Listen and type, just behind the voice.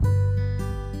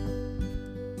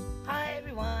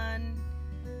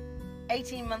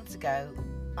18 months ago,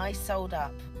 I sold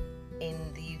up in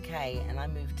the UK and I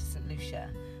moved to St. Lucia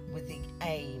with the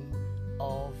aim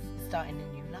of starting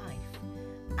a new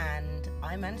life. And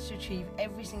I managed to achieve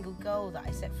every single goal that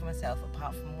I set for myself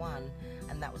apart from one,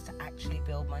 and that was to actually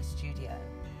build my studio.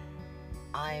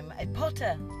 I'm a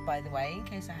potter, by the way, in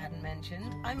case I hadn't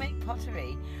mentioned. I make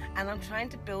pottery, and I'm trying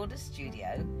to build a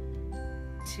studio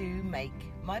to make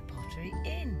my pottery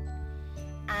in.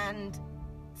 And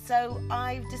so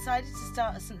I've decided to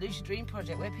start a St. Lucia Dream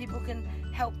Project where people can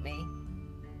help me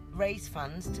raise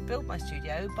funds to build my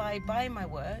studio by buying my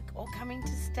work or coming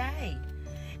to stay.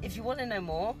 If you want to know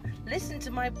more, listen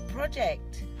to my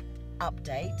project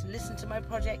update, listen to my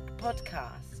project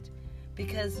podcast,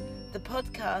 because the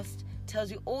podcast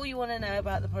tells you all you want to know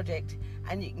about the project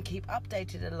and you can keep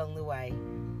updated along the way.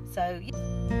 So